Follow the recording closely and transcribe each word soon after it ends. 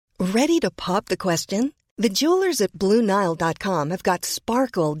Ready to pop the question? The jewelers at BlueNile.com have got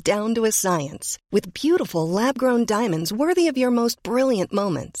sparkle down to a science with beautiful lab-grown diamonds worthy of your most brilliant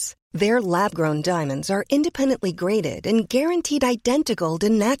moments. Their lab-grown diamonds are independently graded and guaranteed identical to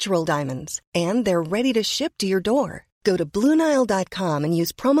natural diamonds, and they're ready to ship to your door. Go to BlueNile.com and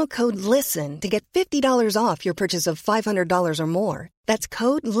use promo code LISTEN to get $50 off your purchase of $500 or more. That's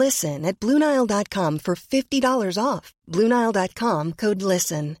code LISTEN at BlueNile.com for $50 off. BlueNile.com, code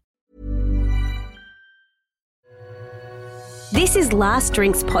LISTEN. This is Last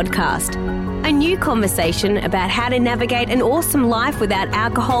Drinks Podcast, a new conversation about how to navigate an awesome life without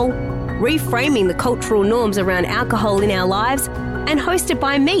alcohol, reframing the cultural norms around alcohol in our lives, and hosted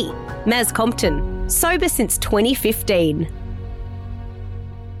by me, Maz Compton, sober since 2015.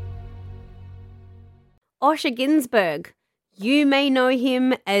 Osher Günsberg. You may know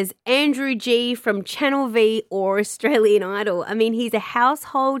him as Andrew G from Channel V or Australian Idol. I mean, he's a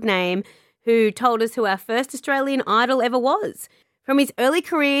household name who told us who our first Australian Idol ever was. From his early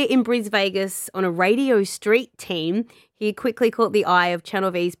career in Bris Vegas on a radio street team, he quickly caught the eye of Channel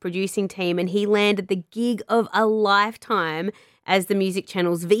V's producing team and he landed the gig of a lifetime as the music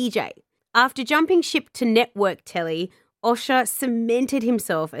channel's VJ. After jumping ship to network telly, Osher cemented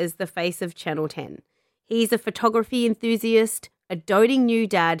himself as the face of Channel 10. He's a photography enthusiast, a doting new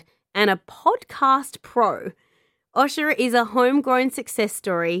dad, and a podcast pro. Osher is a homegrown success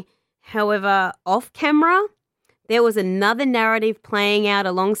story. However, off camera, there was another narrative playing out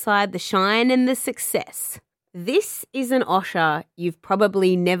alongside the shine and the success. This is an Osher you've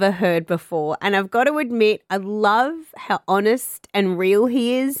probably never heard before, and I've got to admit, I love how honest and real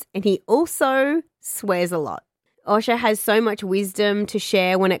he is, and he also swears a lot. Osher has so much wisdom to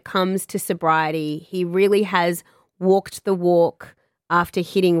share when it comes to sobriety. He really has walked the walk after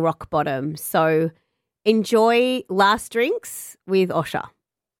hitting rock bottom. So enjoy Last Drinks with Osher.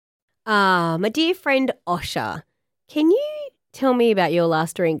 My dear friend Osher, can you tell me about your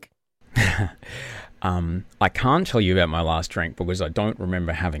last drink? I can't tell you about my last drink because I don't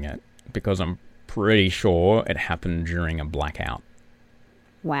remember having it because I'm pretty sure it happened during a blackout.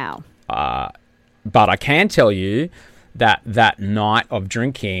 Wow. But I can tell you that that night of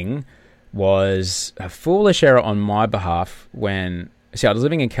drinking was a foolish error on my behalf when... See, I was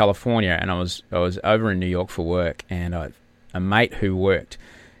living in California and I was over in New York for work, and a mate who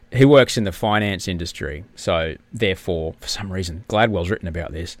works in the finance industry. So therefore, for some reason, Gladwell's written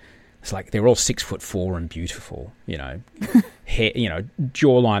about this. It's like they're all 6'4" and beautiful, hair,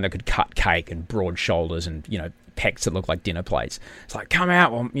 jawline that could cut cake and broad shoulders and, pecs that look like dinner plates. It's like, come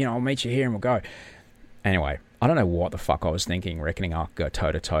out, I'll meet you here and we'll go. Anyway, I don't know what the fuck I was thinking, reckoning I'll go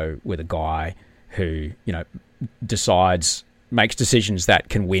toe-to-toe with a guy who, makes decisions that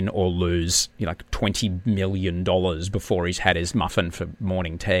can win or lose, like $20 million before he's had his muffin for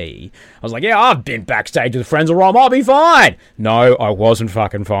morning tea. I was like, yeah, I've been backstage with friends of Rom, I'll be fine. No, I wasn't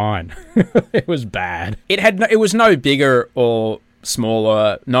fucking fine. It was bad. It was no bigger or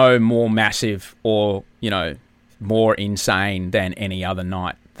smaller, no more massive or, more insane than any other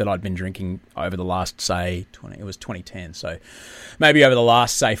night that I'd been drinking over the last, say, it was 2010. So maybe over the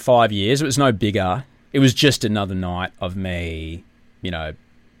last, say, 5 years, it was no bigger. It was just another night of me,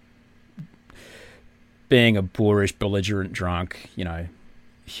 being a boorish, belligerent drunk,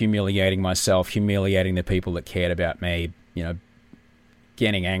 humiliating myself, humiliating the people that cared about me,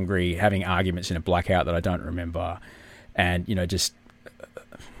 getting angry, having arguments in a blackout that I don't remember, and, just,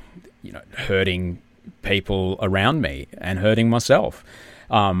 hurting people around me and hurting myself.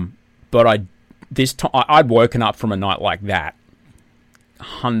 But I'd woken up from a night like that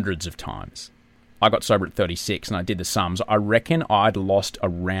hundreds of times. I got sober at 36 and I did the sums. I reckon I'd lost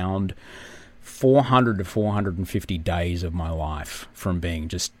around 400 to 450 days of my life from being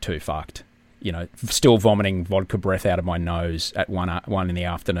just too fucked. Still vomiting vodka breath out of my nose at one in the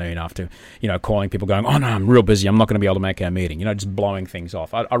afternoon after, calling people going, oh no, I'm real busy, I'm not going to be able to make our meeting. Just blowing things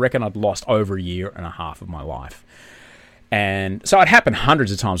off. I reckon I'd lost over a year and a half of my life. And so it happened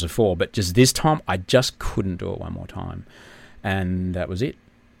hundreds of times before, but just this time I just couldn't do it one more time. And that was it.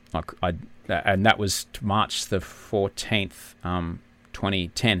 And that was March the 14th,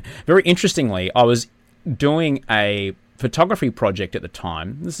 2010. Very interestingly, I was doing a photography project at the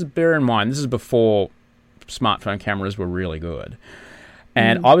time. Bear in mind, this is before smartphone cameras were really good.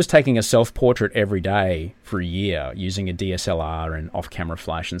 And I was taking a self-portrait every day for a year using a DSLR and off-camera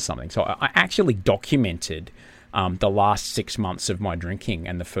flash and something. So I actually documented the last 6 months of my drinking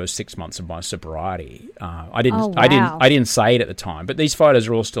and the first 6 months of my sobriety. I didn't say it at the time, but these photos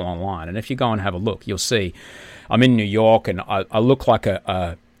are all still online. And if you go and have a look, you'll see I'm in New York and I look like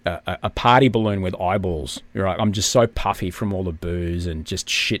a a party balloon with eyeballs. You're right. I'm just so puffy from all the booze and just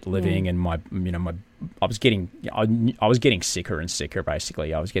shit living, and I was getting sicker and sicker.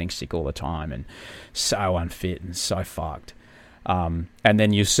 Basically, I was getting sick all the time and so unfit and so fucked. And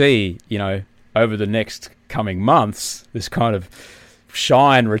then you see, over the next coming months, this kind of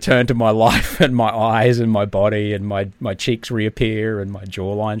shine return to my life, and my eyes and my body and my cheeks reappear and my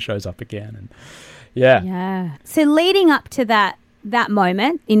jawline shows up again. And yeah. So leading up to that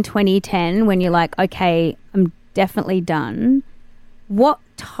moment in 2010 when you're like, okay, I'm definitely done, what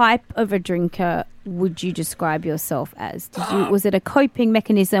type of a drinker would you describe yourself as? Was it a coping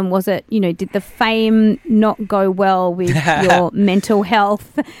mechanism? Was it, did the fame not go well with your mental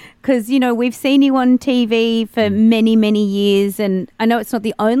health? Because, we've seen you on TV for many, many years, and I know it's not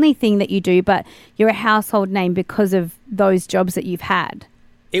the only thing that you do, but you're a household name because of those jobs that you've had.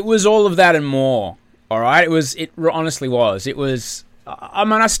 It was all of that and more. All right. It honestly was. It was,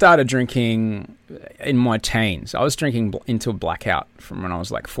 I started drinking in my teens. I was drinking into a blackout from when I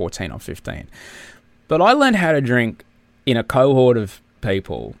was like 14 or 15. But I learned how to drink in a cohort of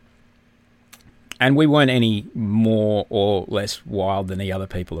people, and we weren't any more or less wild than the other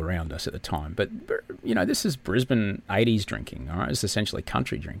people around us at the time. But, this is Brisbane 80s drinking, all right? It's essentially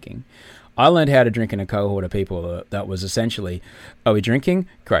country drinking. I learned how to drink in a cohort of people that was essentially, are we drinking?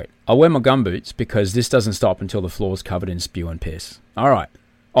 Great. I'll wear my gumboots because this doesn't stop until the floor's covered in spew and piss. All right,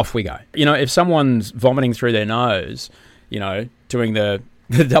 off we go. If someone's vomiting through their nose, doing the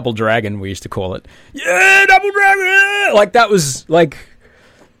double dragon, we used to call it. Yeah, double dragon! Like, that was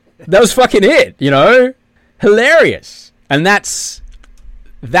fucking it, Hilarious. And that's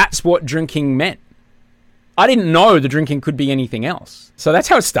what drinking meant. I didn't know the drinking could be anything else. So that's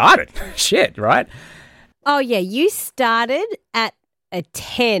how it started. Shit, right? Oh, yeah. You started at a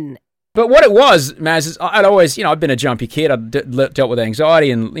 10. But what it was, Maz, is I'd always, I've been a jumpy kid. I've dealt with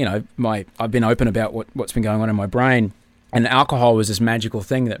anxiety, and, I've been open about what's been going on in my brain. And alcohol was this magical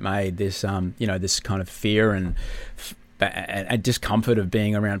thing that made this, this kind of fear and discomfort of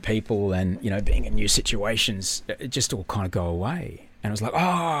being around people and, being in new situations, it just all kind of go away. And I was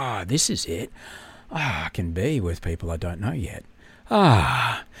like, this is it. I can be with people I don't know yet.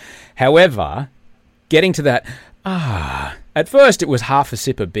 However, getting to that, at first it was half a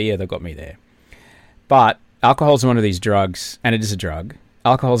sip of beer that got me there. But alcohol's one of these drugs, and it is a drug.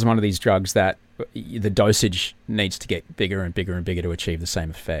 Alcohol's one of these drugs that the dosage needs to get bigger and bigger and bigger to achieve the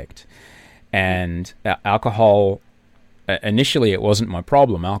same effect. And alcohol, initially it wasn't my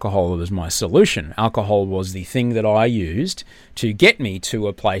problem. Alcohol was my solution. Alcohol was the thing that I used to get me to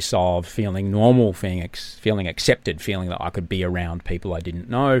a place of feeling normal, feeling accepted, feeling that I could be around people I didn't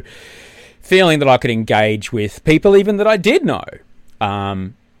know, feeling that I could engage with people even that I did know.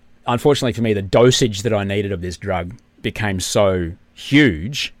 Unfortunately for me, the dosage that I needed of this drug became so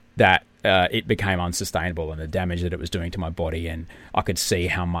huge that it became unsustainable, and the damage that it was doing to my body, and I could see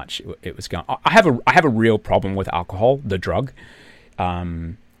how much it was going. I have a real problem with alcohol, the drug,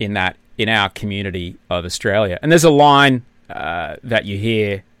 in that in our community of Australia. And there's a line that you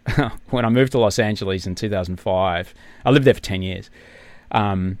hear when I moved to Los Angeles in 2005. I lived there for 10 years.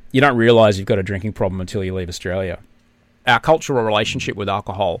 You don't realise you've got a drinking problem until you leave Australia. Our cultural relationship with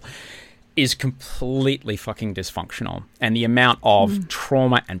alcohol is completely fucking dysfunctional, and the amount of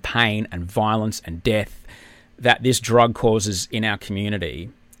trauma and pain and violence and death that this drug causes in our community,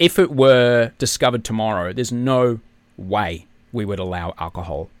 if it were discovered tomorrow, there's no way we would allow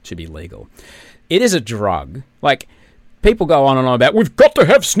alcohol to be legal. It is a drug. Like, people go on and on about, we've got to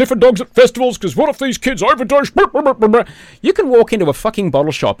have sniffer dogs at festivals because what if these kids overdose? You can walk into a fucking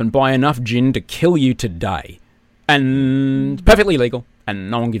bottle shop and buy enough gin to kill you today, and perfectly legal, and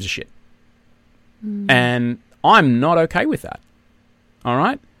no one gives a shit. And I'm not okay with that. All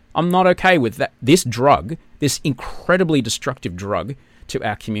right? I'm not okay with that. This drug, this incredibly destructive drug to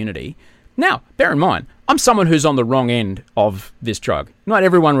our community. Now, bear in mind, I'm someone who's on the wrong end of this drug. Not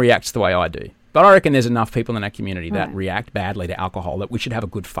everyone reacts the way I do. But I reckon there's enough people in our community that react badly to alcohol that we should have a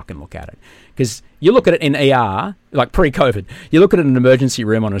good fucking look at it. Because you look at it in ER, like pre-COVID, you look at it in an emergency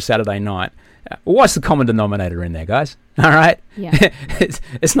room on a Saturday night. What's the common denominator in there, guys? All right? Yeah.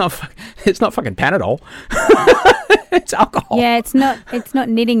 It's not fucking Panadol. It's alcohol. Yeah, it's not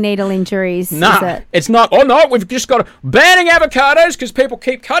knitting needle injuries. No, is it? It's not. Oh, no, we've just got banning avocados because people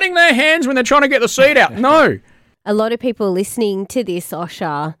keep cutting their hands when they're trying to get the seed out. No. A lot of people listening to this,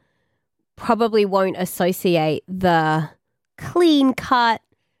 Osher, probably won't associate the clean-cut,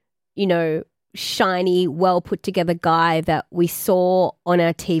 shiny, well put together guy that we saw on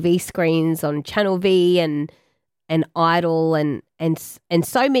our TV screens on Channel V and Idol and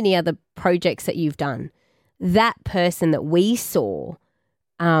so many other projects that you've done. That person that we saw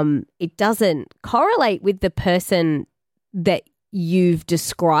it doesn't correlate with the person that you've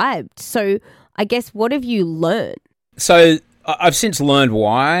described. So I guess, what have you learned? So I've since learned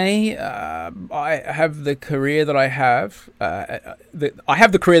why I have the career that I have. I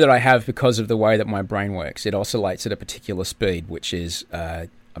have the career that I have because of the way that my brain works. It oscillates at a particular speed, which is,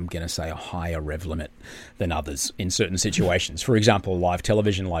 I'm going to say, a higher rev limit than others in certain situations. For example, live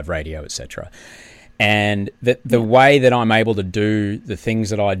television, live radio, etc. And the way that I'm able to do the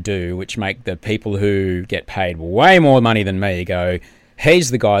things that I do, which make the people who get paid way more money than me go, he's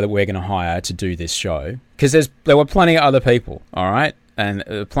the guy that we're going to hire to do this show. Because there were plenty of other people, all right? And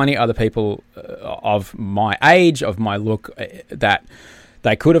plenty of other people of my age, of my look, that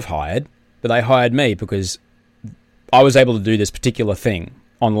they could have hired, but they hired me because I was able to do this particular thing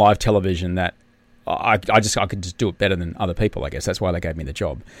on live television that I could just do it better than other people, I guess. That's why they gave me the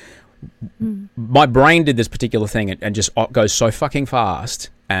job. My brain did this particular thing and just goes so fucking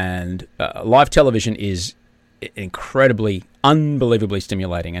fast. And live television is incredibly, unbelievably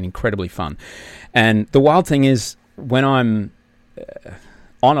stimulating and incredibly fun. And the wild thing is, when I'm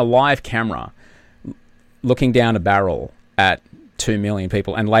on a live camera looking down a barrel at 2 million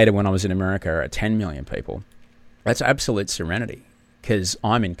people, and later when I was in America at 10 million people, that's absolute serenity because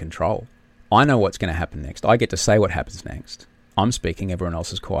I'm in control. I know what's going to happen next. I get to say what happens next. I'm speaking, everyone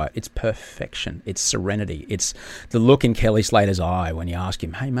else is quiet. It's perfection. It's serenity. It's the look in Kelly Slater's eye when you ask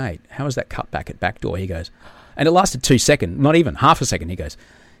him, hey, mate, how was that cut back at backdoor? He goes, and it lasted 2 seconds, not even half a second. He goes,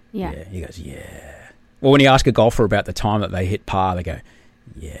 yeah. He goes, yeah. Well, when you ask a golfer about the time that they hit par, they go,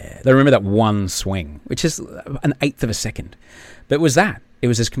 yeah. They remember that one swing, which is an eighth of a second. But it was that. It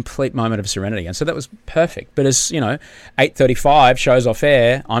was this complete moment of serenity. And so that was perfect. But as, 8:35 shows off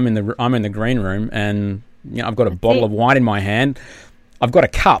air, I'm in the green room and I've got a bottle of wine in my hand. I've got a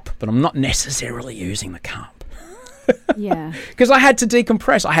cup, but I'm not necessarily using the cup. Yeah. Because I had to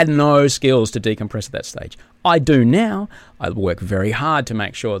decompress. I had no skills to decompress at that stage. I do now. I work very hard to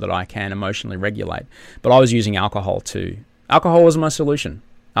make sure that I can emotionally regulate. But I was using alcohol too. Alcohol was my solution.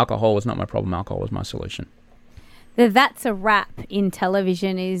 Alcohol was not my problem. Alcohol was my solution. That's a wrap in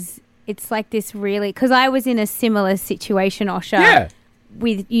television. It's like this really... Because I was in a similar situation, Osher. Yeah.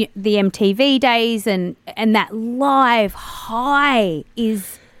 With the MTV days and that live high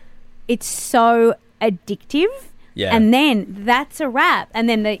it's so addictive. Yeah. And then that's a wrap. And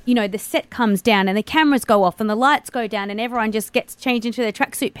then the set comes down and the cameras go off and the lights go down and everyone just gets changed into their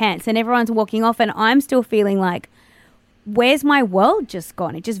tracksuit pants and everyone's walking off and I'm still feeling like, where's my world just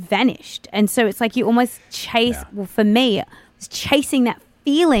gone? It just vanished. And so it's like you almost chase, well, for me, I was chasing that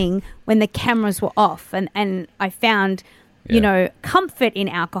feeling when the cameras were off. And I found, comfort in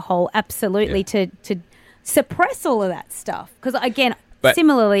alcohol, absolutely, to suppress all of that stuff. Because, again,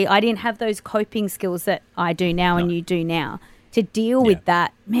 similarly, I didn't have those coping skills that I do now and you do now to deal with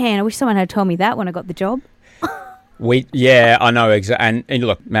that. Man, I wish someone had told me that when I got the job. I know exactly. And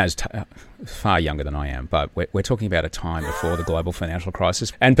look, Maz, far younger than I am, but we're talking about a time before the global financial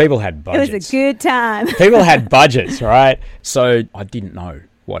crisis, and people had budgets. It was a good time. People had budgets, right? So I didn't know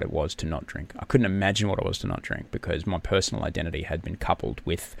what it was to not drink. I couldn't imagine what it was to not drink because my personal identity had been coupled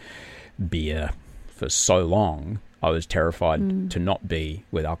with beer for so long. I was terrified to not be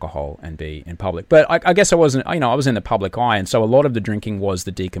with alcohol and be in public. But I guess I wasn't, I was in the public eye. And so a lot of the drinking was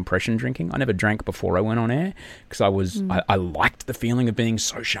the decompression drinking. I never drank before I went on air because I liked the feeling of being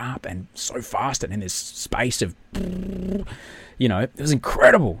so sharp and so fast and in this space of, it was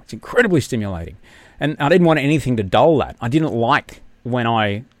incredible. It's incredibly stimulating. And I didn't want anything to dull that. I didn't like when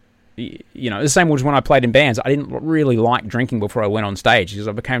the same was when I played in bands. I didn't really like drinking before I went on stage because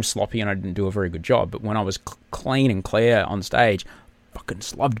I became sloppy and I didn't do a very good job. But when I was clean and clear on stage, I fucking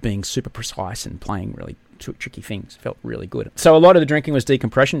loved being super precise and playing really tricky things. It felt really good. So a lot of the drinking was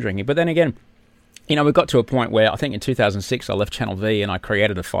decompression drinking. But then again, we got to a point where I think in 2006 I left Channel V and I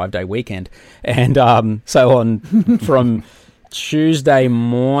created a 5-day weekend. And from Tuesday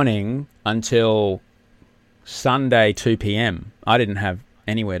morning until Sunday 2 p.m, I didn't have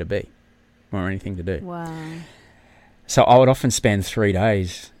anywhere to be or anything to do. Wow. So I would often spend 3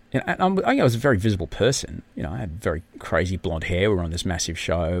 days. I was a very visible person. I had very crazy blonde hair. We were on this massive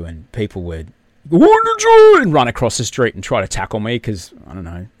show and people would and run across the street and try to tackle me because, I don't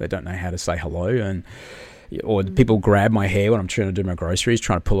know, they don't know how to say hello. Or people grab my hair when I'm trying to do my groceries,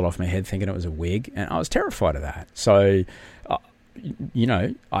 trying to pull it off my head thinking it was a wig. And I was terrified of that. So you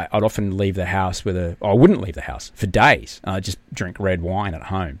know, I'd often leave the house I wouldn't leave the house for days. I'd just drink red wine at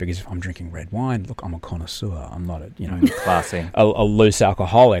home, because if I'm drinking red wine, look, I'm a connoisseur. I'm not classy, a loose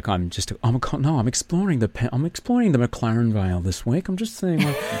alcoholic. I'm exploring the McLaren Vale this week. I'm just saying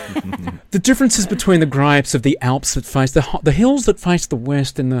the differences between the grapes of the Alps that face the hills that face the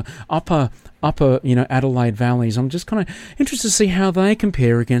west and the upper Adelaide valleys. I'm just kind of interested to see how they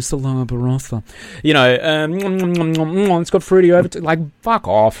compare against the lower Barossa. It's got fruity over. Like, fuck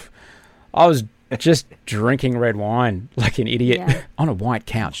off. I was just drinking red wine like an idiot on a white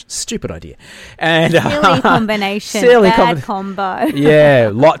couch. Stupid idea. And silly combination. Combo. Yeah,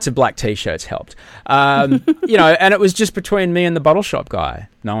 lots of black T-shirts helped. And it was just between me and the bottle shop guy.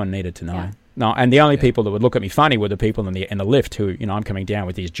 No one needed to know. Yeah. No, and the only people that would look at me funny were the people in the lift who, I'm coming down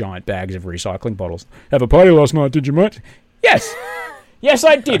with these giant bags of recycling bottles. Have a party last night, did you, mate? Yes. Yes,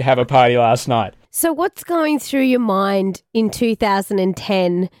 I did have a party last night. So what's going through your mind in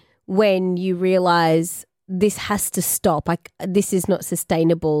 2010 when you realise this has to stop? Like, this is not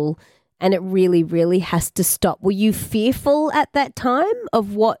sustainable and it really, really has to stop. Were you fearful at that time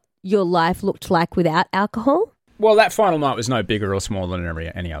of what your life looked like without alcohol? Well, that final night was no bigger or smaller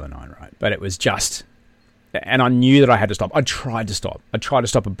than any other night, right? But it was just... And I knew that I had to stop. I tried to stop.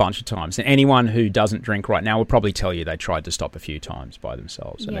 a bunch of times. And anyone who doesn't drink right now will probably tell you they tried to stop a few times by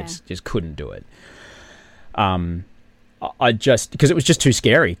themselves and just couldn't do it. Because it was just too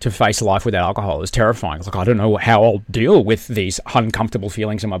scary to face life without alcohol. It was terrifying. It's like, I don't know how I'll deal with these uncomfortable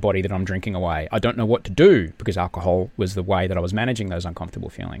feelings in my body that I'm drinking away. I don't know what to do, because alcohol was the way that I was managing those uncomfortable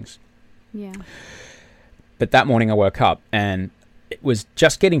feelings. Yeah. But that morning I woke up and it was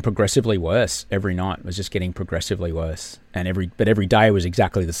just getting progressively worse. Every night it was just getting progressively worse. And every day was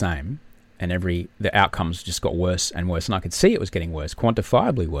exactly the same. And the outcomes just got worse and worse. And I could see it was getting worse,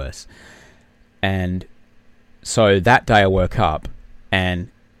 quantifiably worse. And so that day I woke up and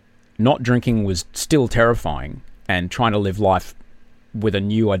not drinking was still terrifying, and trying to live life with a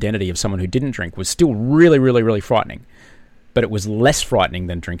new identity of someone who didn't drink was still really, really, really frightening. But it was less frightening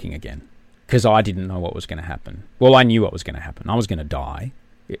than drinking again, because I didn't know what was going to happen. Well, I knew what was going to happen. I was going to die.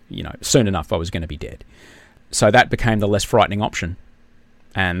 Soon enough I was going to be dead. So that became the less frightening option,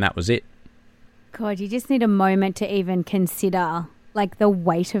 and that was it. God, you just need a moment to even consider like the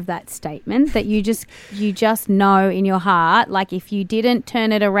weight of that statement, that you just know in your heart, like if you didn't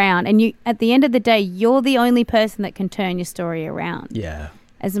turn it around, and you, at the end of the day, you're the only person that can turn your story around. Yeah.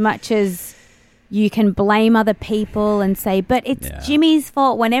 As much as you can blame other people and say, but it's Jimmy's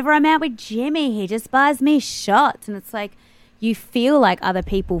fault. Whenever I'm out with Jimmy, he just buys me shots. And it's like, you feel like other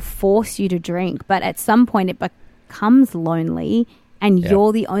people force you to drink, but at some point it becomes lonely and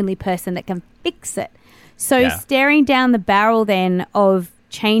you're the only person that can fix it. So staring down the barrel then of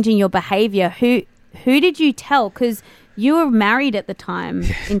changing your behaviour, who did you tell? Because you were married at the time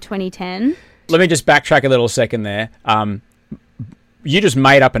in 2010. Let me just backtrack a little second there. You just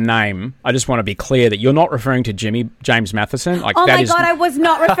made up a name. I just want to be clear that you're not referring to James Matheson. Like, oh my God, I was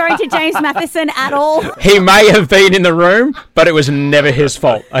not referring to James Matheson at all. He may have been in the room, but it was never his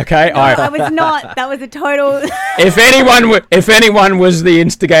fault. Okay, no, I was not. That was a total. If anyone was the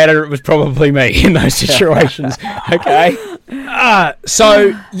instigator, it was probably me in those situations. Okay.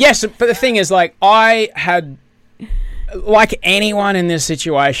 So yes, but the thing is, like, I had. Like anyone in this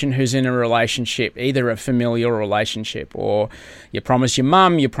situation who's in a relationship, either a familial relationship, or you promise your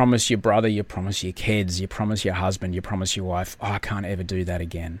mum, you promise your brother, you promise your kids, you promise your husband, you promise your wife, I can't ever do that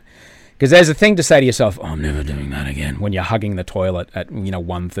again. Because there's a thing to say to yourself, I'm never doing that again, when you're hugging the toilet at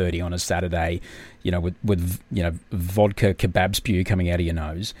 1:30 on a Saturday, with vodka kebab spew coming out of your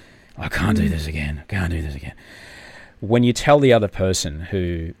nose. I can't do this again. I can't do this again. When you tell the other person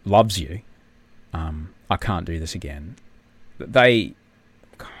who loves you, I can't do this again, they,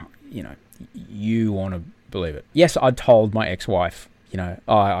 you want to believe it. Yes, I told my ex-wife,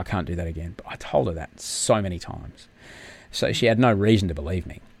 I can't do that again. But I told her that so many times. So she had no reason to believe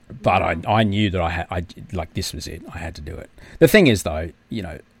me. But I knew that this was it. I had to do it. The thing is, though,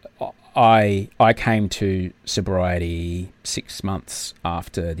 I came to sobriety 6 months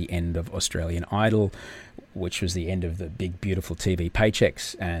after the end of Australian Idol, which was the end of the big, beautiful TV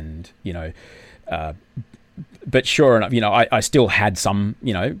paychecks, and, but sure enough, I still had some,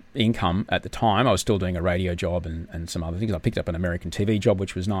 income at the time. I was still doing a radio job and some other things. I picked up an American TV job,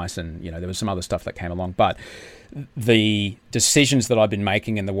 which was nice, and, there was some other stuff that came along. But the decisions that I've been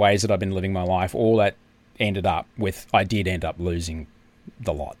making and the ways that I've been living my life, all that ended up with, I did end up losing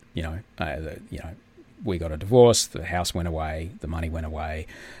the lot, we got a divorce, the house went away, the money went away,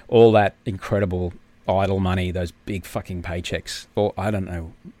 all that incredible Idol money, those big fucking paychecks, or I don't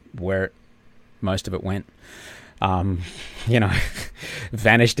know where most of it went.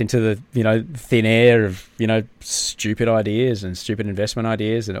 vanished into the, thin air of, stupid ideas and stupid investment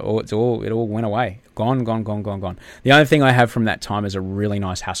ideas, and it all went away. Gone. The only thing I have from that time is a really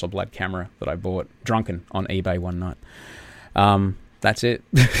nice Hasselblad camera that I bought drunken on eBay one night. That's it.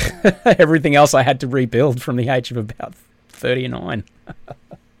 Everything else I had to rebuild from the age of about 39.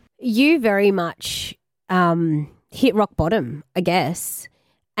 You very much hit rock bottom, I guess.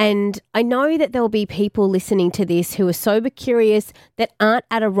 And I know that there'll be people listening to this who are sober curious that aren't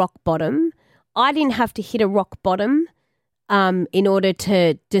at a rock bottom. I didn't have to hit a rock bottom in order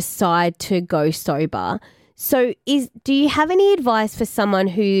to decide to go sober. So do you have any advice for someone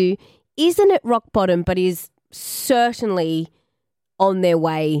who isn't at rock bottom but is certainly on their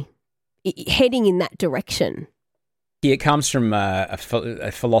way, heading in that direction? Yeah, it comes from a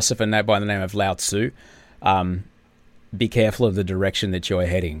philosopher by the name of Lao Tzu. Be careful of the direction that you're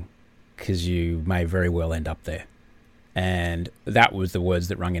heading, because you may very well end up there. And that was the words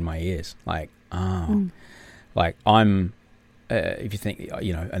that rung in my ears. Like I'm, if you think,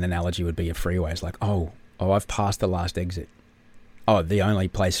 an analogy would be a freeway. It's like, oh, I've passed the last exit. Oh, the only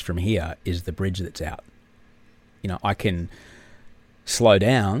place from here is the bridge that's out. I can slow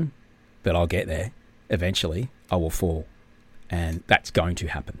down, but I'll get there. Eventually, I will fall. And that's going to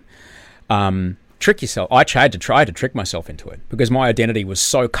happen. Trick yourself. I tried to trick myself into it because my identity was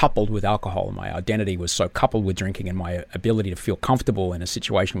so coupled with alcohol, and my identity was so coupled with drinking, and my ability to feel comfortable in a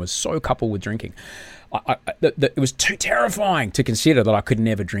situation was so coupled with drinking. It was too terrifying to consider that I could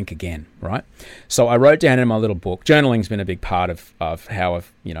never drink again, right? So I wrote down in my little book, journaling's been a big part of how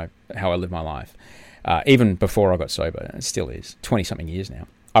I live my life, even before I got sober, and it still is, 20-something years now.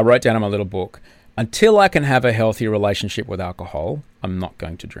 I wrote down in my little book, until I can have a healthy relationship with alcohol, I'm not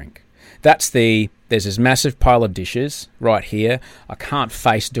going to drink. There's this massive pile of dishes right here. I can't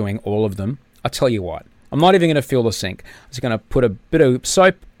face doing all of them. I'll tell you what, I'm not even going to fill the sink. I'm just going to put a bit of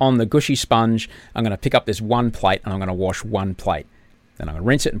soap on the gushy sponge. I'm going to pick up this one plate and I'm going to wash one plate. Then I'm going to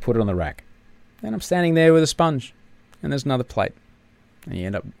rinse it and put it on the rack. Then I'm standing there with a sponge and there's another plate. And you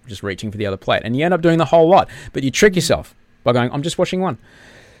end up just reaching for the other plate. And you end up doing the whole lot. But you trick yourself by going, I'm just washing one.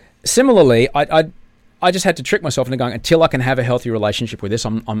 Similarly, I just had to trick myself into going, until I can have a healthy relationship with this,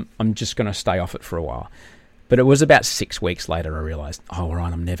 I'm just going to stay off it for a while. But it was about 6 weeks later I realised, all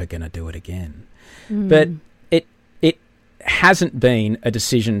right, I'm never going to do it again. But it hasn't been a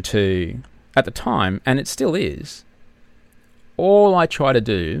decision to, at the time, and it still is, all I try to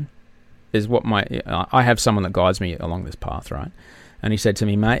do is I have someone that guides me along this path, right? And he said to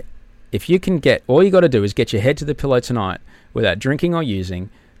me, mate, if you can all you got to do is get your head to the pillow tonight without drinking or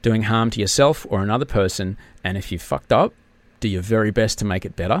using, doing harm to yourself or another person, and if you fucked up, do your very best to make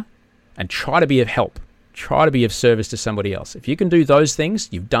it better and try to be of help. Try to be of service to somebody else. If you can do those things,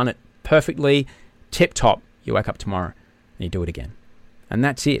 you've done it perfectly, tip-top. You wake up tomorrow and you do it again. And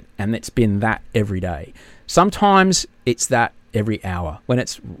that's it. And it's been that every day. Sometimes it's that every hour when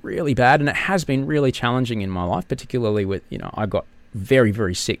it's really bad, and it has been really challenging in my life, particularly with, I got very,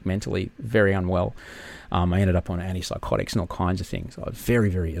 very sick mentally, very unwell. I ended up on antipsychotics and all kinds of things. I was very,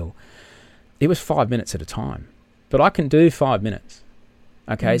 very ill. It was 5 minutes at a time, but I can do 5 minutes.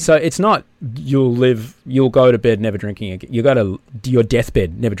 Okay, so it's not you'll go to bed never drinking again. You go to your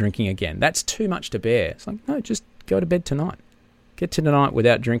deathbed never drinking again. That's too much to bear. It's like, no, just go to bed tonight. Get to tonight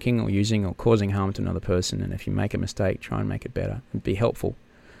without drinking or using or causing harm to another person. And if you make a mistake, try and make it better and be helpful.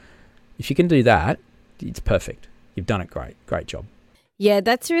 If you can do that, it's perfect. You've done it great. Great job. Yeah,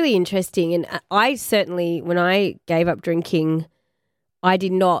 that's really interesting. And I certainly, when I gave up drinking, I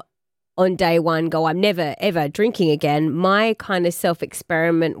did not on day one go, I'm never, ever drinking again. My kind of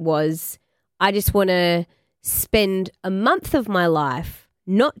self-experiment was, I just want to spend a month of my life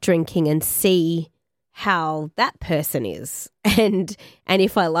not drinking and see how that person is and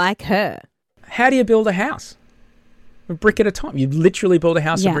if I like her. How do you build a house? A brick at a time. You literally build a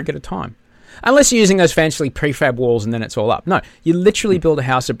house a brick at a time. Unless you're using those fancy prefab walls and then it's all up. No, you literally build a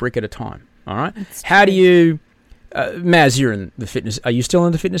house a brick at a time. All right. How do you, Maz? You're in the fitness. Are you still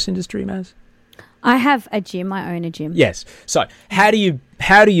in the fitness industry, Maz? I have a gym. I own a gym. Yes. So how do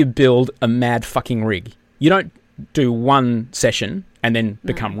you build a mad fucking rig? You don't do one session and then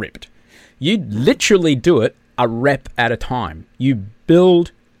become ripped. You literally do it a rep at a time. You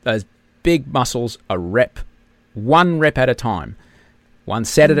build those big muscles a rep, one rep at a time, one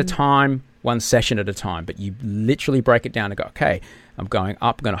set at a time, one session at a time. But you literally break it down and go, okay, I'm going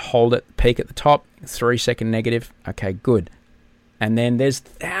up, I'm going to hold it, peak at the top, 3 second negative. Okay, good. And then there's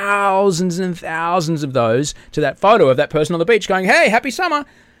thousands and thousands of those to that photo of that person on the beach going, hey, happy summer.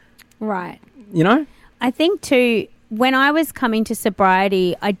 Right. You know? I think too, when I was coming to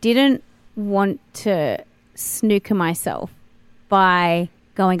sobriety, I didn't want to snooker myself by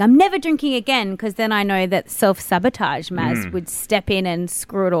going, I'm never drinking again, because then I know that self-sabotage, Maz, would step in and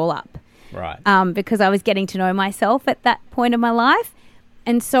screw it all up. Right. Because I was getting to know myself at that point of my life.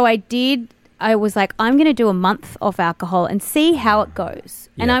 And so I was like, I'm going to do a month off alcohol and see how it goes.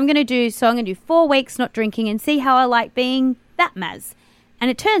 Yeah. And I'm going to do 4 weeks not drinking and see how I like being that Maz. And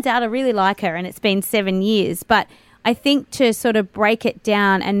it turns out I really like her, and it's been 7 years. But I think to sort of break it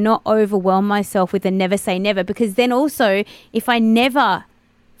down and not overwhelm myself with a never say never, because then also if I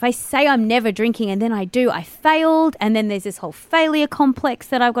say I'm never drinking and then I do, I failed, and then there's this whole failure complex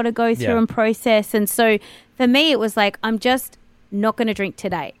that I've got to go through and process. And so for me, it was like, I'm just not going to drink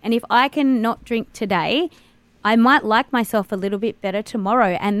today. And if I can not drink today, I might like myself a little bit better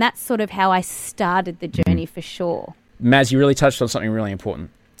tomorrow. And that's sort of how I started the journey for sure. Maz, you really touched on something really important.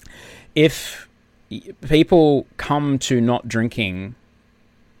 If people come to not drinking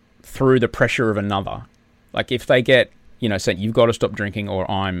through the pressure of another, like if they get, saying you've got to stop drinking or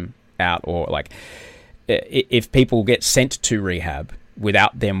I'm out, or like if people get sent to rehab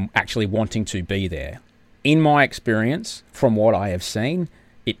without them actually wanting to be there, in my experience, from what I have seen,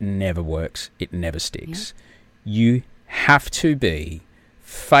 it never works. It never sticks. Yeah. You have to be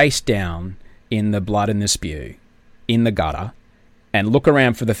face down in the blood and the spew, in the gutter, and look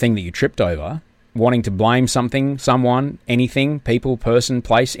around for the thing that you tripped over, wanting to blame something, someone, anything, people, person,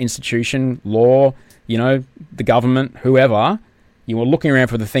 place, institution, law, the government, whoever. You were looking around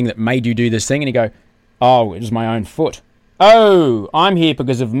for the thing that made you do this thing, and you go, oh, it was my own foot. Oh, I'm here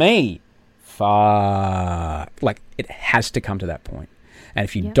because of me. Fuck. Like, it has to come to that point. And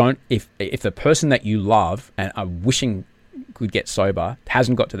if you don't, if the person that you love and are wishing could get sober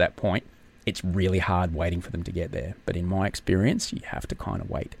hasn't got to that point, it's really hard waiting for them to get there. But in my experience, you have to kind of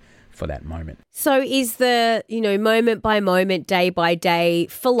wait for that moment. So is the, moment by moment, day by day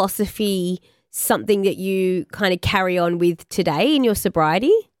philosophy something that you kind of carry on with today in your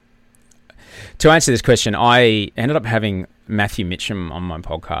sobriety? To answer this question, I ended up having Matthew Mitchum on my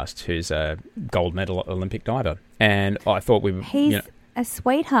podcast, who's a gold medal Olympic diver. And I thought we were... He's a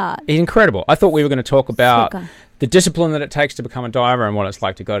sweetheart. He's incredible. I thought we were going to talk about Sugar. The discipline that it takes to become a diver and what it's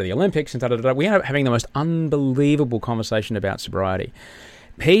like to go to the Olympics and da-da-da-da. We ended up having the most unbelievable conversation about sobriety.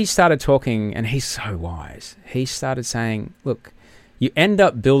 He started talking, and he's so wise. He started saying, look, you end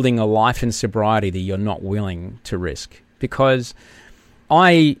up building a life in sobriety that you're not willing to risk, because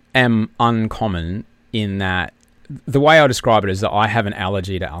I am uncommon in that the way I describe it is that I have an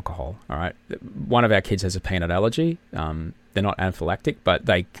allergy to alcohol, all right? One of our kids has a peanut allergy. They're not anaphylactic, but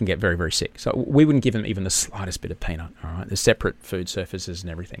they can get very, very sick. So we wouldn't give them even the slightest bit of peanut, all right? There's separate food surfaces and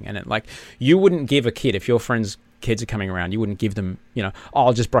everything. And you wouldn't give a kid, if your friend's kids are coming around, you wouldn't give them,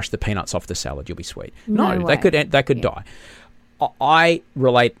 I'll just brush the peanuts off the salad, you'll be sweet. No, they could die. I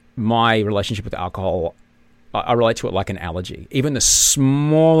relate my relationship with alcohol, I relate to it like an allergy. Even the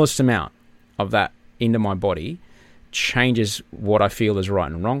smallest amount of that into my body changes what I feel is right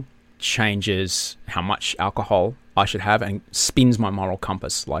and wrong, changes how much alcohol I should have, and spins my moral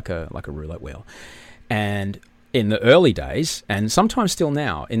compass like a roulette wheel. And in the early days, and sometimes still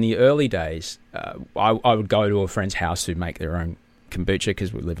now, in the early days, I would go to a friend's house who make their own kombucha,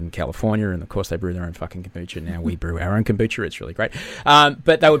 because we live in California, and of course they brew their own fucking kombucha. Now we brew our own kombucha. It's really great.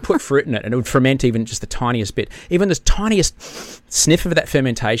 But they would put fruit in it, and it would ferment even just the tiniest bit. Even the tiniest sniff of that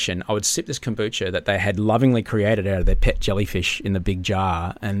fermentation, I would sip this kombucha that they had lovingly created out of their pet jellyfish in the big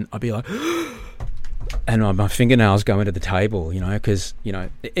jar, and I'd be like... And my fingernails go into the table, because,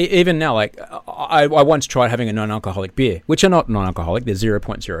 even now, like, I once tried having a non-alcoholic beer, which are not non-alcoholic, they're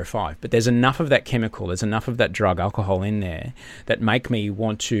 0.05, but there's enough of that chemical, there's enough of that drug, alcohol in there, that make me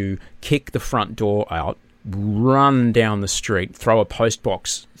want to kick the front door out, run down the street, throw a post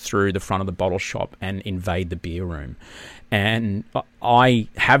box through the front of the bottle shop, and invade the beer room. And I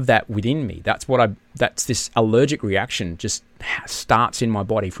have that within me. That's this allergic reaction just starts in my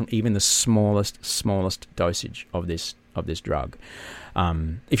body from even the smallest dosage of this drug.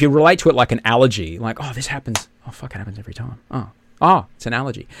 If you relate to it like an allergy, like, oh, this happens. Oh, fuck, it happens every time. Oh, it's an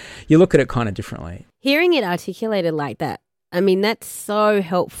allergy. You look at it kind of differently. Hearing it articulated like that, I mean, that's so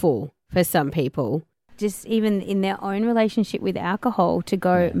helpful for some people. Just even in their own relationship with alcohol, to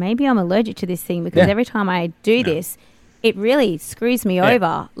go, maybe I'm allergic to this thing, because every time I do this, it really screws me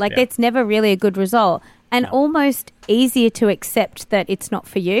over. Like, it's never really a good result. And almost easier to accept that it's not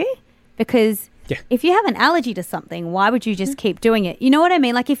for you, because if you have an allergy to something, why would you just keep doing it? You know what I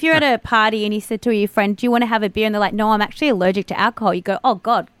mean? Like, if you're at a party and you said to your friend, do you want to have a beer? And they're like, no, I'm actually allergic to alcohol. You go, oh,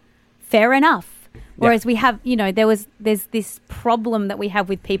 God, fair enough. Whereas we have, there's this problem that we have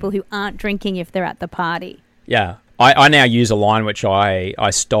with people who aren't drinking if they're at the party. Yeah. I now use a line which I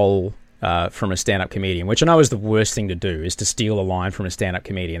stole from a stand-up comedian, which I know is the worst thing to do, is to steal a line from a stand-up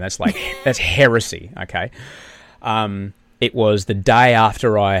comedian. That's that's heresy, okay? It was the day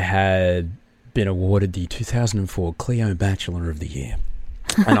after I had been awarded the 2004 Clio Bachelor of the Year.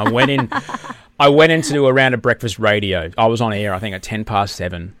 And I went in to do a round of breakfast radio. I was on air, I think, at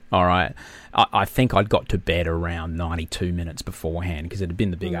 7:10, all right? I think I'd got to bed around 92 minutes beforehand because it had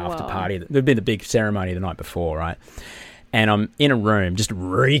been the big after party. There had been the big ceremony the night before, right? And I'm in a room just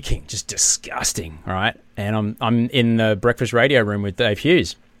reeking, just disgusting, all right? And I'm in the breakfast radio room with Dave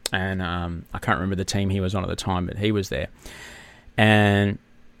Hughes. And I can't remember the team he was on at the time, but he was there. And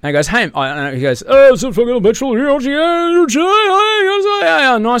he goes, hey, he goes, oh, it's a fucking Bachelor here.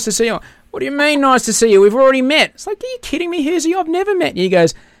 Yeah, nice to see you. What do you mean nice to see you? We've already met. It's like, are you kidding me? Here's you. I've never met you. He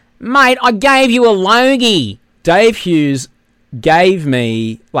goes, mate, I gave you a Logie. Dave Hughes gave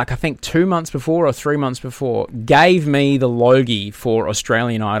me, like I think 2 months before or 3 months before, gave me the Logie for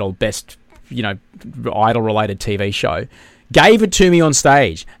Australian Idol, best, Idol-related TV show. Gave it to me on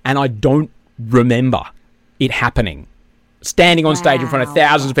stage, and I don't remember it happening. Standing on stage in front of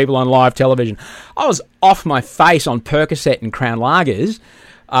thousands of people on live television. I was off my face on Percocet and Crown Lagers.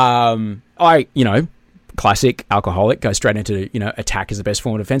 Classic alcoholic, go straight into, attack as the best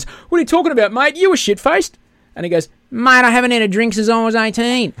form of defence. What are you talking about, mate? You were shit-faced. And he goes, mate, I haven't had a drink since I was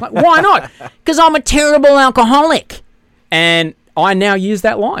 18. Like, why not? Because I'm a terrible alcoholic. And I now use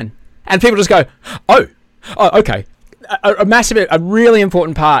that line. And people just go, oh okay. A really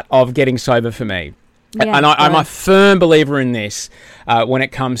important part of getting sober for me. Yeah, and I'm a firm believer in this when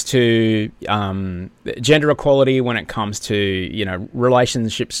it comes to gender equality, when it comes to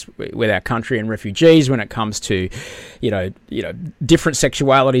relationships with our country and refugees, when it comes to different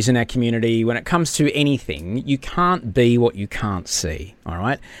sexualities in our community, when it comes to anything. You can't be what you can't see. All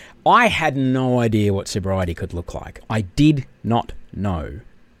right, I had no idea what sobriety could look like. I did not know.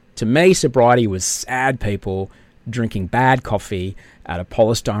 To me, sobriety was sad people drinking bad coffee out of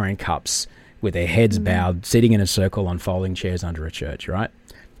polystyrene cups with their heads bowed, sitting in a circle on folding chairs under a church, right?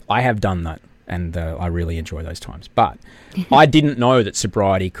 I have done that, and I really enjoy those times. But I didn't know that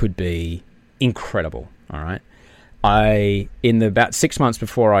sobriety could be incredible, all right? About 6 months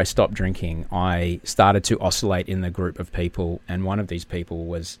before I stopped drinking, I started to oscillate in the group of people, and one of these people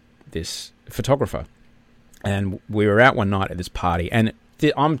was this photographer. And we were out one night at this party, and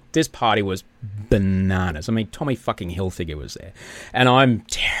this party was bananas. I mean, Tommy fucking Hilfiger was there. And I'm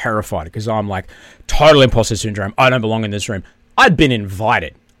terrified because I'm like, total imposter syndrome. I don't belong in this room. I'd been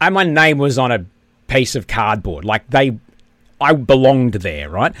invited. And my name was on a piece of cardboard. Like, I belonged there,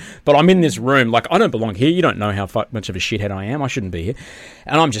 right? But I'm in this room, like, I don't belong here. You don't know how much of a shithead I am. I shouldn't be here.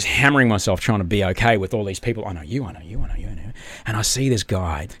 And I'm just hammering myself trying to be okay with all these people. I know you. And I see this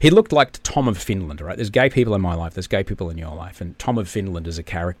guy. He looked like Tom of Finland, right? There's gay people in my life. There's gay people in your life. And Tom of Finland is a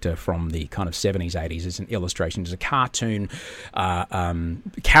character from the kind of 70s, 80s. It's an illustration. It's a cartoon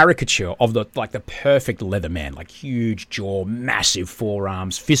caricature of the perfect leather man, like huge jaw, massive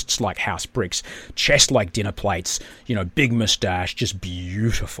forearms, fists like house bricks, chest like dinner plates, big mustache, just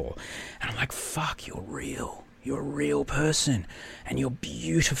beautiful. And I'm like, fuck, you're real. You're a real person, and you're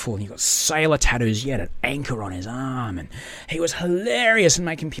beautiful, and you've got sailor tattoos. He had an anchor on his arm, and he was hilarious and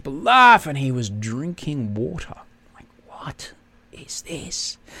making people laugh, and he was drinking water. I'm like, what is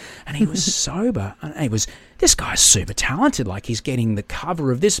this? And he was sober, and this guy's super talented. Like, he's getting the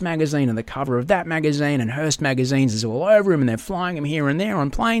cover of this magazine and the cover of that magazine, and Hearst magazines is all over him, and they're flying him here and there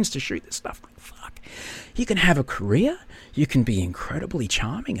on planes to shoot this stuff. Like, fuck, you can have a career, you can be incredibly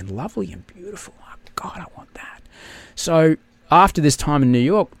charming and lovely and beautiful. God, I want that. So after this time in New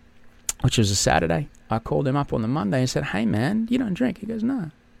York, which was a Saturday, I called him up on the Monday and said, hey, man, you don't drink? He goes, no.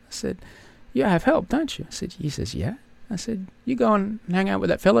 I said, you have help, don't you? He says, yeah. I said, you go and hang out with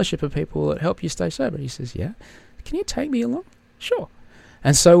that fellowship of people that help you stay sober. He says, yeah. Can you take me along? Sure.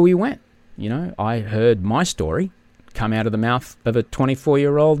 And so we went. I heard my story come out of the mouth of a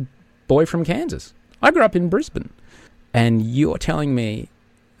 24-year-old boy from Kansas. I grew up in Brisbane. And you're telling me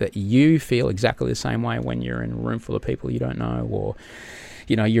that you feel exactly the same way when you're in a room full of people you don't know, or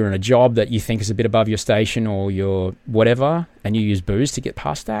you're in a job that you think is a bit above your station, or you're whatever, and you use booze to get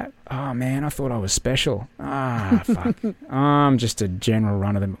past that. Oh man, I thought I was special. Fuck. I'm just a general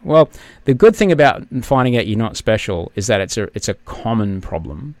run of them. Well, the good thing about finding out you're not special is that it's a common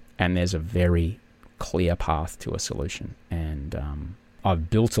problem, and there's a very clear path to a solution. And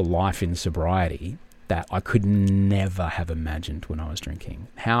I've built a life in sobriety that I could never have imagined when I was drinking.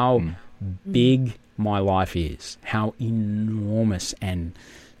 How big my life is, how enormous, and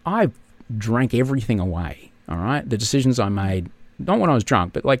I drank everything away, all right? The decisions I made, not when I was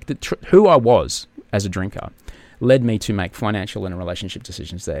drunk, but like who I was as a drinker. led me to make financial and relationship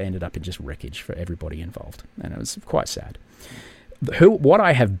decisions that ended up in just wreckage for everybody involved. And it was quite sad. What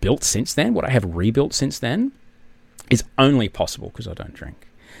I have built since then, what I have rebuilt since then, is only possible because I don't drink.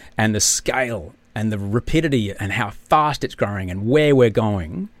 And the scale and the rapidity and how fast it's growing and where we're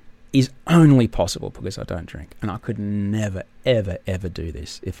going is only possible because I don't drink. And I could never, ever, ever do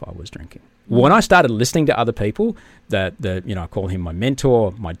this if I was drinking. When I started listening to other people, I call him my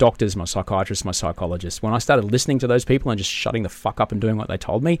mentor, my doctors, my psychiatrists, my psychologists. When I started listening to those people and just shutting the fuck up and doing what they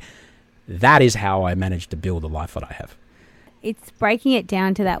told me, that is how I managed to build the life that I have. It's breaking it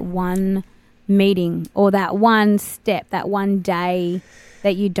down to that one meeting or that one step, that one day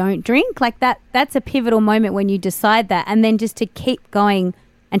that you don't drink. Like that's a pivotal moment when you decide that, and then just to keep going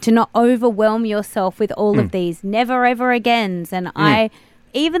and to not overwhelm yourself with all of these never ever agains. And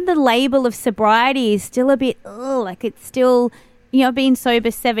even the label of sobriety is still a bit, like it's still, been sober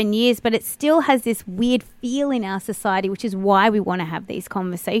 7 years, but it still has this weird feel in our society, which is why we want to have these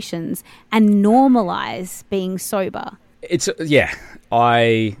conversations and normalize being sober. It's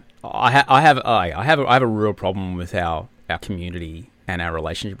I have a real problem with our community and our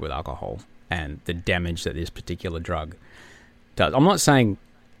relationship with alcohol and the damage that this particular drug does. I'm not saying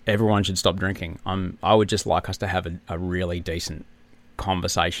everyone should stop drinking. I would just like us to have a really decent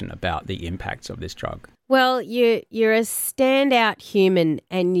conversation about the impacts of this drug. Well, you're a standout human,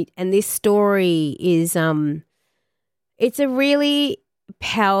 and this story is it's a really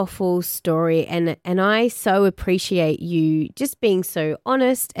powerful story, and I so appreciate you just being so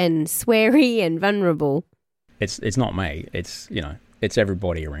honest and sweary and vulnerable. It's not me. It's it's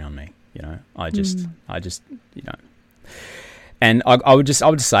everybody around me. I just And I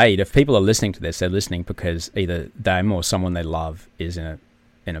would say if people are listening to this, they're listening because either them or someone they love is in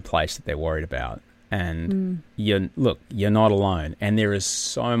a place that they're worried about. And you're not alone. And there is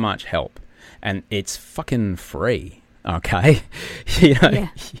so much help, and it's fucking free. Okay,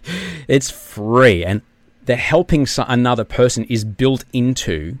 It's free, and the helping another person is built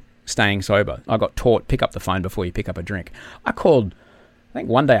into staying sober. I got taught pick up the phone before you pick up a drink. I think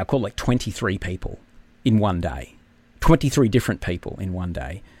one day I called like 23 people in one day. 23 different people in one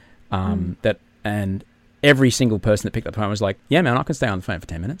day. And every single person that picked up the phone was like, yeah, man, I can stay on the phone for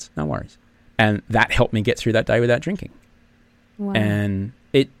 10 minutes. No worries. And that helped me get through that day without drinking. Wow. And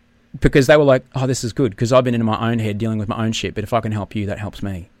because they were like, oh, this is good because I've been in my own head dealing with my own shit. But if I can help you, that helps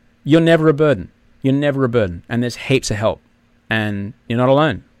me. You're never a burden. And there's heaps of help, and you're not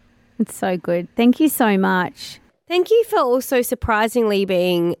alone. It's so good. Thank you so much. Thank you for also surprisingly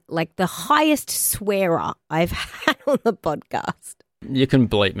being like the highest swearer I've had on the podcast. You can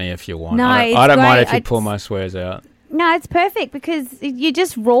bleep me if you want. No, I don't mind if you pull my swears out. No, it's perfect because you're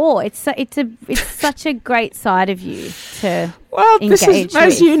just raw. It's such a great side of you to engage with.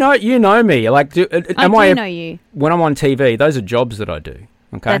 As you know me. Like, I know you. When I'm on TV, those are jobs that I do.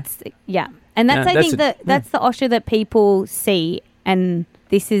 Okay. And that's the Osher that people see, and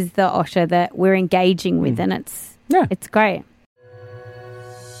this is the Osher that we're engaging with, and it's great.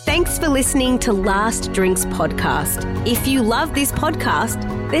 Thanks for listening to Last Drinks Podcast. If you love this podcast,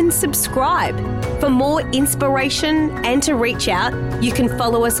 then subscribe. For more inspiration and to reach out, you can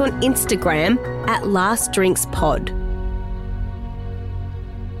follow us on Instagram at Last Drinks Pod.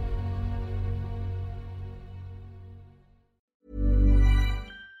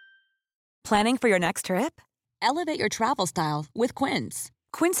 Planning for your next trip? Elevate your travel style with Quince.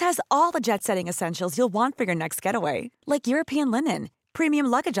 Quince has all the jet-setting essentials you'll want for your next getaway, like European linen, premium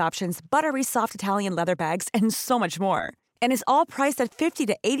luggage options, buttery soft Italian leather bags, and so much more. And is all priced at 50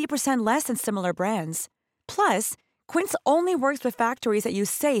 to 80% less than similar brands. Plus, Quince only works with factories that use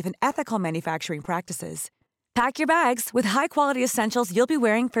safe and ethical manufacturing practices. Pack your bags with high-quality essentials you'll be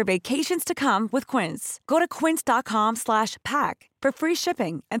wearing for vacations to come with Quince. Go to quince.com/pack for free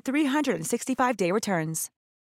shipping and 365-day returns.